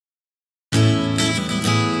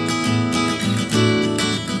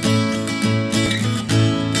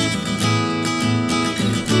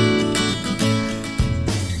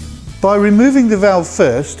By removing the valve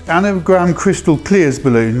first, anagram Crystal Clearz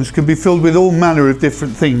balloons can be filled with all manner of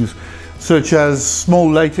different things, such as small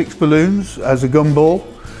latex balloons as a gumball,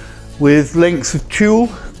 with lengths of tulle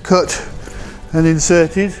cut and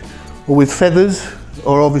inserted, or with feathers,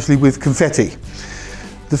 or obviously with confetti.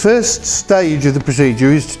 The first stage of the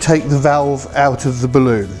procedure is to take the valve out of the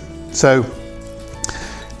balloon. So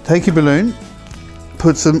take your balloon,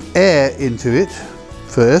 put some air into it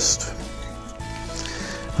first,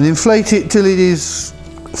 and inflate it till it is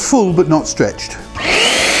full but not stretched.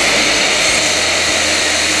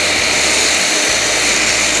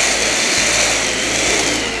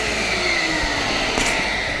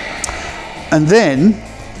 And then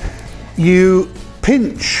you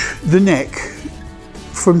pinch the neck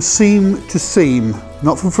from seam to seam,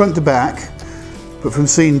 not from front to back, but from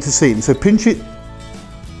seam to seam. So pinch it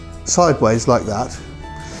sideways like that,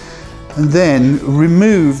 and then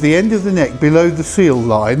remove the end of the neck below the seal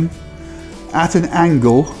line at an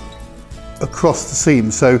angle across the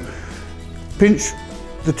seam. So pinch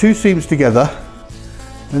the two seams together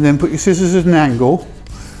and then put your scissors at an angle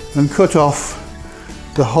and cut off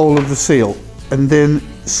the whole of the seal, and then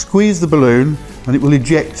squeeze the balloon and it will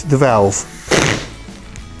eject the valve.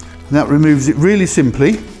 And that removes it really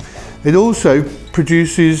simply. It also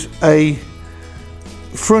produces a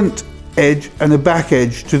front edge and a back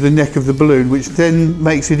edge to the neck of the balloon, which then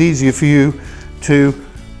makes it easier for you to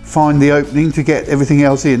find the opening to get everything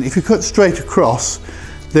else in. If you cut straight across,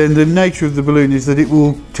 then the nature of the balloon is that it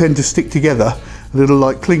will tend to stick together a little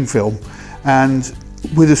like cling film, and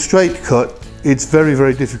with a straight cut it's very,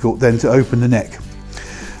 very difficult then to open the neck.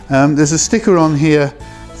 There's a sticker on here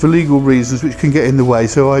for legal reasons which can get in the way,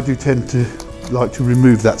 so I do tend to like to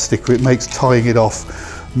remove that sticker. It makes tying it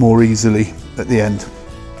off more easily at the end.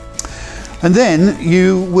 And then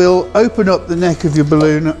you will open up the neck of your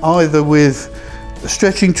balloon either with a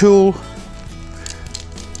stretching tool,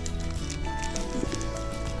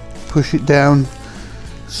 push it down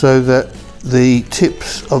so that the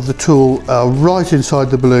tips of the tool are right inside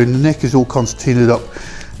the balloon, the neck is all concertinaed up,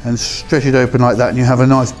 and stretch it open like that, and you have a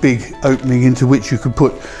nice big opening into which you can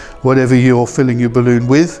put whatever you're filling your balloon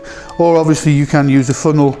with. Or obviously you can use a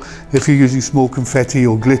funnel if you're using small confetti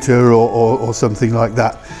or glitter or something like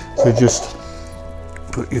that. So just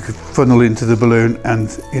put your funnel into the balloon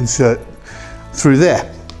and insert through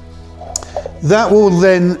there. That will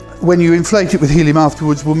then, when you inflate it with helium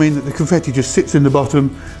afterwards, will mean that the confetti just sits in the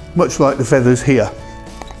bottom, much like the feathers here.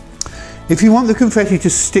 If you want the confetti to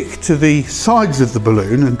stick to the sides of the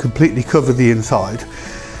balloon and completely cover the inside,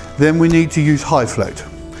 then we need to use Hifloat.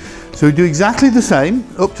 So we do exactly the same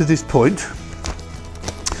up to this point,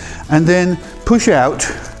 and then push out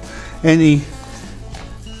any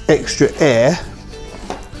extra air.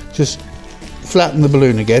 Just flatten the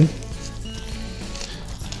balloon again.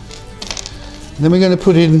 And then we're going to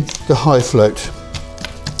put in the Hifloat.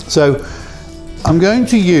 So I'm going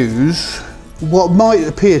to use what might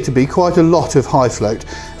appear to be quite a lot of Hifloat. It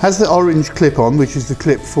has the orange clip on, which is the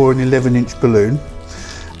clip for an 11-inch balloon,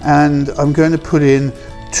 and I'm going to put in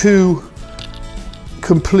 2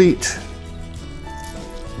 complete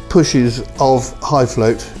pushes of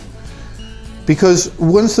Hifloat, because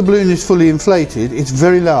once the balloon is fully inflated it's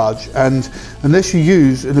very large, and unless you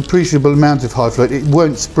use an appreciable amount of Hifloat it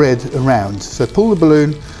won't spread around. So pull the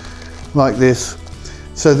balloon like this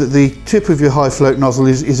so that the tip of your Hifloat nozzle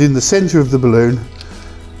is in the centre of the balloon,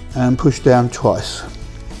 and push down twice.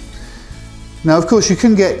 Now of course you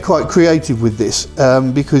can get quite creative with this,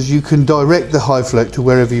 because you can direct the Hifloat to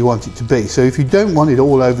wherever you want it to be. So if you don't want it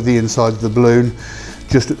all over the inside of the balloon,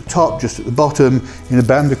 just at the top, just at the bottom, in a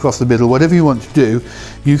band across the middle, whatever you want to do,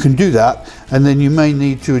 you can do that, and then you may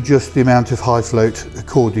need to adjust the amount of Hifloat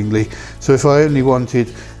accordingly. So if I only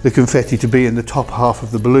wanted the confetti to be in the top half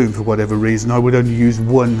of the balloon for whatever reason, I would only use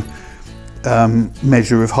 1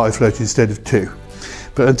 measure of Hifloat instead of 2.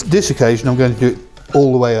 But on this occasion I'm going to do it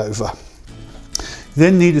all the way over. You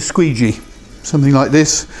then need a squeegee, something like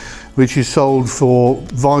this, which is sold for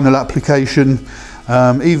vinyl application.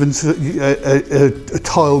 Even a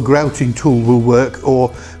tile grouting tool will work, or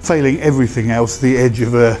failing everything else, the edge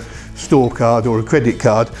of a store card or a credit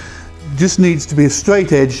card. Just needs to be a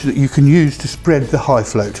straight edge that you can use to spread the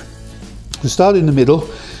Hifloat. So start in the middle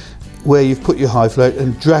where you've put your Hifloat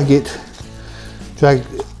and drag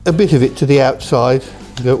a bit of it to the outside,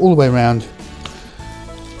 go all the way around,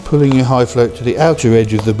 pulling your Hifloat to the outer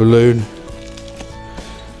edge of the balloon,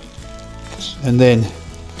 and then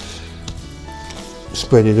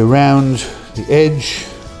spread it around the edge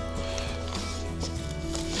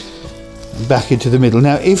and back into the middle.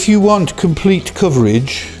 Now if you want complete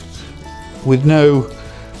coverage with no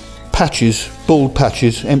patches, bald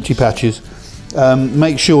patches, empty patches,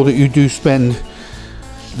 make sure that you do spend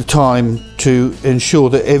the time to ensure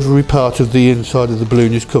that every part of the inside of the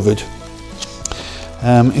balloon is covered.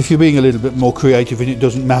 If you're being a little bit more creative and it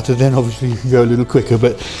doesn't matter, then obviously you can go a little quicker,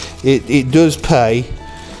 but it does pay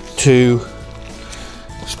to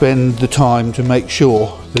spend the time to make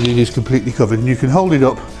sure that it is completely covered. And you can hold it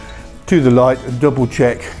up to the light and double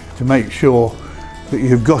check to make sure that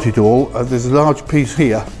you've got it all. There's a large piece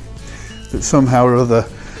here that somehow or other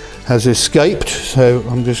has escaped, so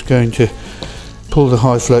I'm just going to pull the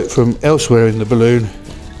Hifloat from elsewhere in the balloon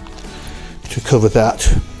to cover that,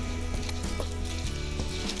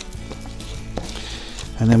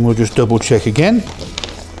 and then we'll just double check again.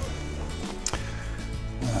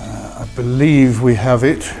 I believe we have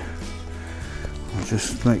it. I'll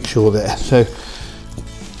just make sure there. So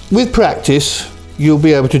with practice you'll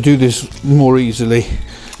be able to do this more easily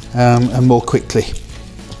and more quickly.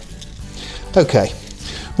 Okay,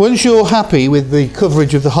 once you're happy with the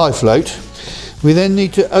coverage of the Hifloat, we then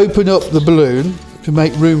need to open up the balloon to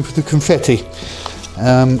make room for the confetti.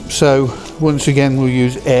 So once again we'll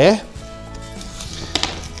use air.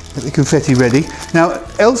 Get the confetti ready. Now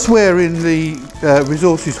elsewhere in the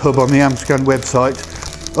resources hub on the Amscan website,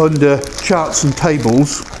 under charts and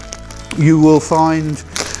tables, you will find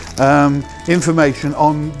information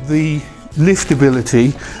on the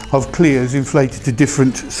liftability of Clearz inflated to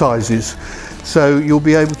different sizes. So you'll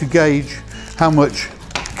be able to gauge how much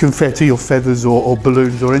confetti or feathers or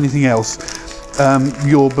balloons or anything else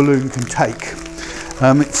your balloon can take.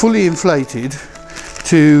 Fully inflated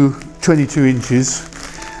to 22 inches,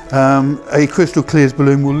 a Crystal Clearz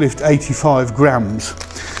balloon will lift 85 grams.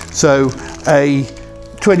 So a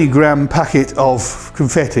 20 gram packet of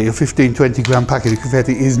confetti, a 15-20 gram packet of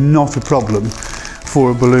confetti is not a problem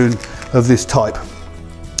for a balloon of this type.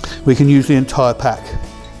 We can use the entire pack.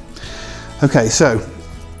 Okay, so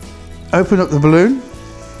open up the balloon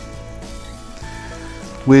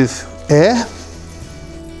with air.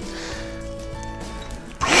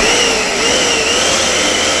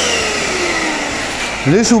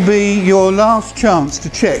 And this will be your last chance to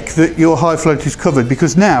check that your Hifloat is covered,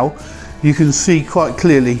 because now you can see quite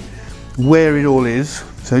clearly where it all is.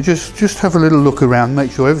 So just have a little look around,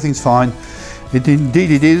 make sure everything's fine.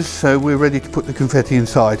 Indeed it is, so we're ready to put the confetti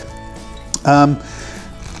inside.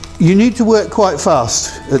 You need to work quite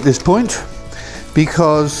fast at this point,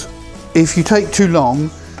 because if you take too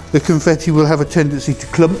long, the confetti will have a tendency to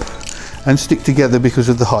clump and stick together because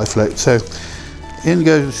of the Hifloat. So in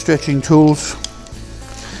goes the stretching tools.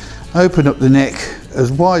 Open up the neck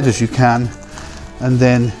as wide as you can, and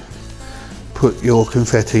then put your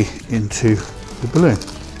confetti into the balloon.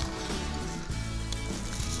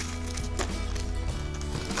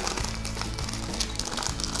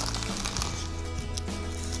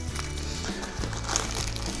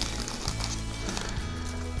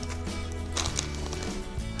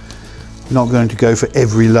 Not going to go for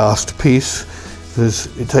every last piece because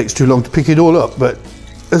it takes too long to pick it all up, but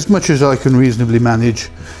as much as I can reasonably manage,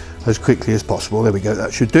 as quickly as possible. There we go,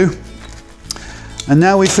 that should do. And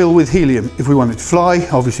now we fill with helium if we want it to fly.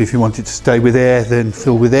 Obviously if you want it to stay with air, then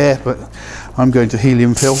fill with air, but I'm going to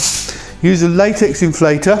helium fill. Use a latex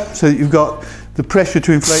inflator so that you've got the pressure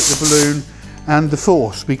to inflate the balloon and the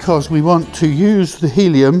force, because we want to use the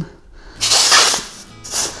helium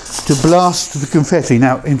to blast the confetti.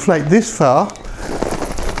 Now inflate this far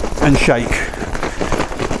and shake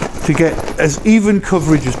to get as even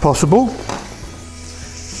coverage as possible.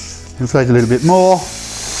 Inflate a little bit more.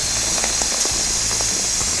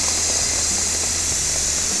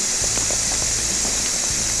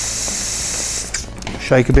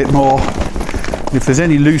 Shake a bit more. If there's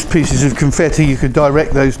any loose pieces of confetti, you could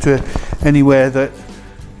direct those to anywhere that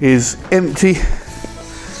is empty.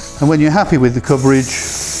 And when you're happy with the coverage,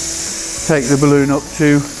 take the balloon up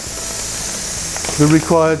to the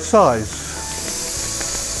required size.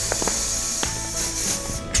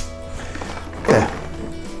 There.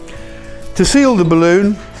 To seal the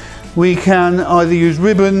balloon, we can either use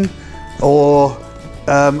ribbon or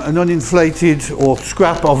an uninflated or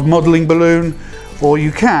scrap of modelling balloon, or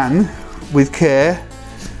you can, with care,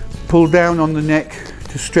 pull down on the neck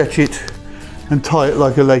to stretch it and tie it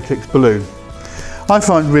like a latex balloon. I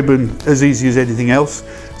find ribbon as easy as anything else,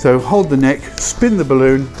 so hold the neck, spin the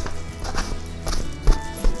balloon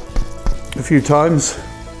a few times,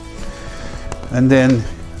 and then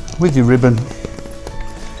with your ribbon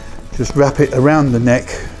just wrap it around the neck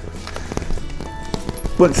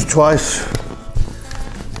once or twice,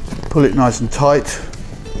 pull it nice and tight,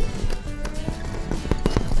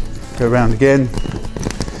 go around again,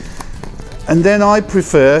 And then I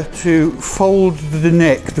prefer to fold the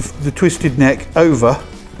neck, the twisted neck over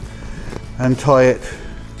and tie it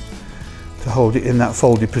to hold it in that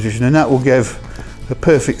folded position, and that will give a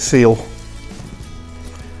perfect seal.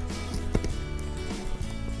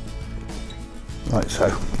 Like so.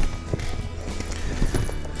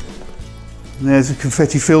 And there's a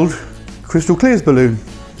confetti filled Crystal Clearz balloon.